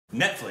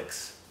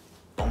Netflix.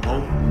 Boom,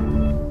 boom.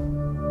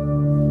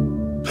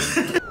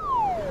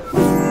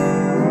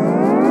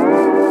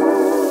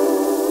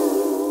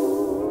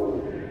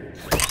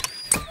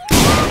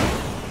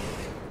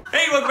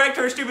 Hey, welcome back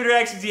to our Stupid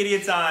Reactions,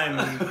 idiots.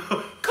 I'm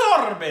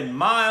Corbin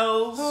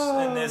Miles,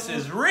 and this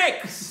is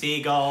Rick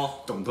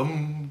Siegel. Dum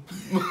dum.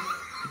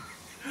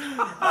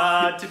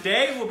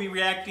 Today we'll be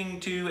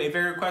reacting to a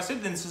very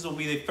requested, and this will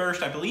be the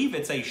first, I believe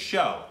it's a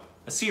show,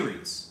 a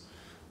series,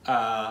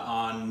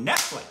 on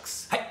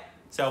Netflix. Hey.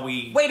 So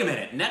we... Wait a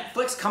minute,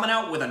 Netflix coming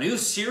out with a new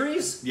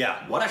series?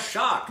 Yeah. What a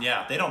shock.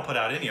 Yeah, they don't put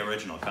out any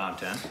original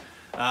content.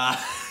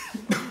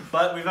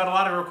 But we've had a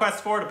lot of requests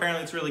for it.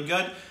 Apparently it's really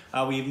good.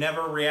 We've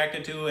never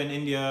reacted to an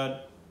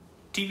India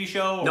TV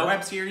show or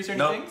web series or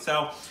anything.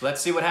 So let's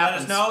see what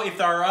happens. Let us know if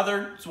there are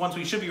other ones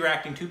we should be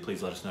reacting to.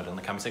 Please let us know down in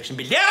the comment section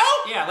below.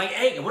 Yeah, like,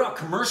 hey, what about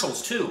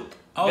commercials too?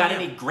 Oh, got yeah.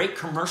 any great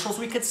commercials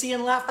we could see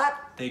and laugh at?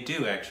 They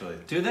do, actually.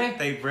 Do they?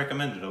 They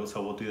recommended it,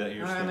 so we'll do that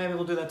here. All right, maybe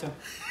we'll do that too.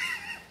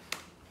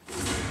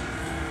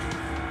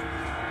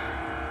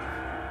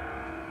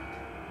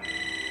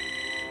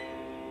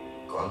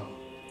 कौन?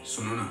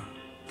 सुनो ना,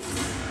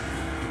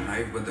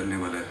 life बदलने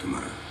वाला है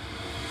तुम्हारा।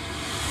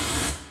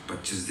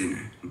 25 दिन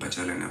है,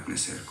 बचा लेना अपने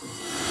शहर को।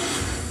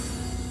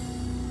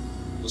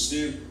 उसने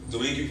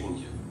तुम्हें क्यों फोन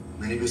किया?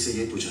 मैंने भी उससे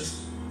यही पूछा था।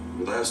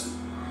 बताया उसने?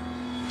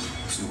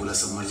 उसने बोला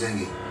सब मर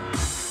जाएंगे।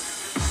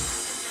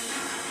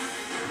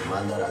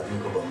 ईमानदार आदमी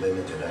को बम्बई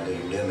में जलाने,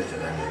 इंडिया में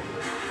जलाने।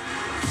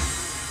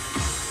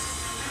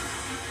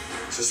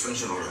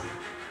 सस्पेंशन हो रहा है,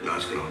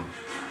 इलाज कराओ,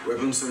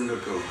 वेपन सरेंडर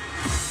करो।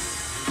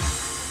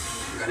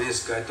 गणेश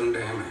गायतुंड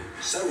है मैं,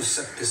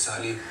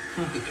 सर्वशक्तिशाली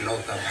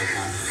इकलौता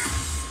भगवान है।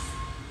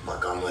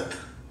 बकामत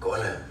कौन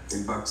है?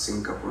 दिलबाग सिंह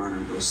का पुराना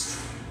दोस्त।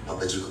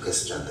 पापा जी को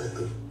कैसे जानता है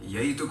तू?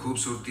 यही तो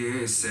खूबसूरती है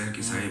इस शहर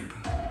की साहिब।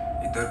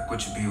 इधर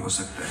कुछ भी हो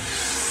सकता है।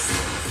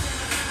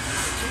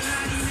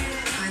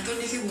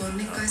 गायतुंड की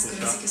वार्निंग का इस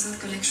करेंसी के साथ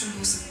कनेक्शन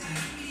हो सकता है।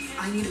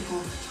 I need a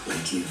call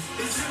like you.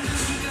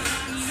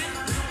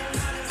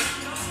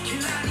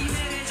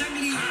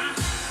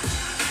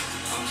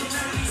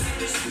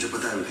 मुझे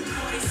पता है वो किधर है।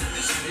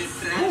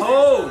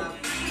 Oh!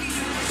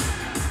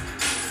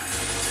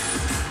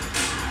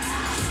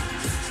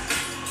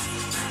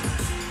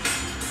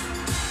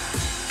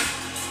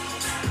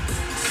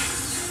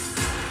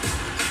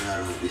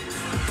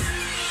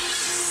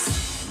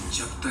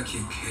 जब तक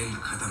ये खेल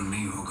खत्म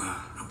नहीं होगा,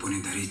 अपन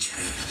इधर ही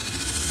है।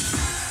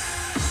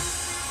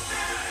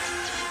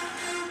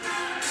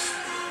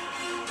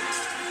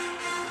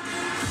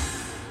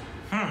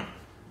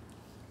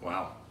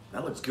 Wow.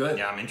 That looks good.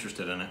 Yeah, I'm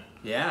interested in it.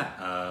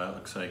 Yeah.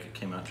 Looks like it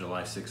came out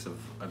July 6th of,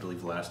 I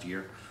believe, last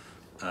year.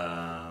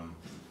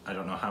 I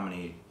don't know how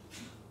many...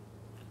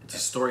 It's a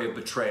story of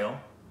betrayal,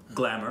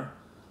 glamour,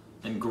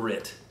 and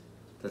grit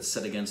that's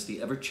set against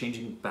the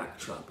ever-changing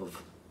backdrop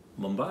of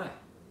Mumbai.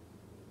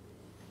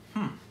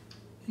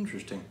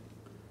 Interesting.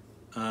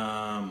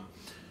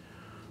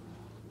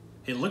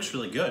 It looks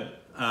really good.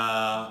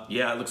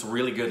 Yeah, it looks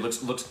really good.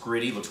 Looks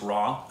gritty, looks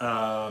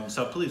raw.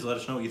 So please let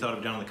us know what you thought of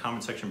it down in the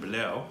comment section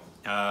below.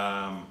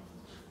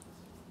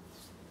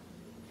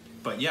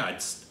 But yeah,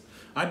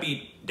 I'd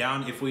be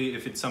down if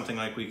it's something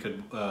like we could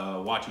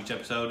watch each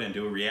episode and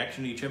do a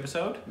reaction to each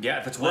episode. Yeah,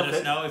 if it's worth it. Let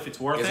us know if it's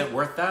worth it. Is it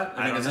worth that?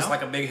 I mean, is this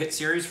like a big hit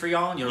series for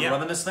y'all? You're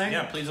running this thing?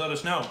 Yeah, please let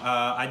us know.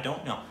 I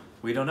don't know.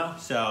 We don't know.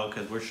 So,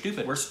 because we're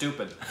stupid. We're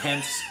stupid.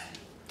 Hence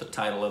the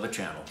title of the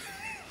channel.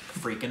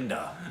 Freaking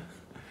duh.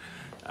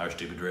 Our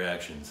stupid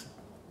reactions.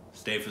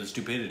 Stay for the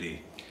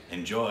stupidity.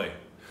 Enjoy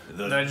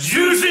the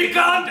juicy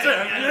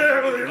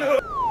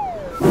content.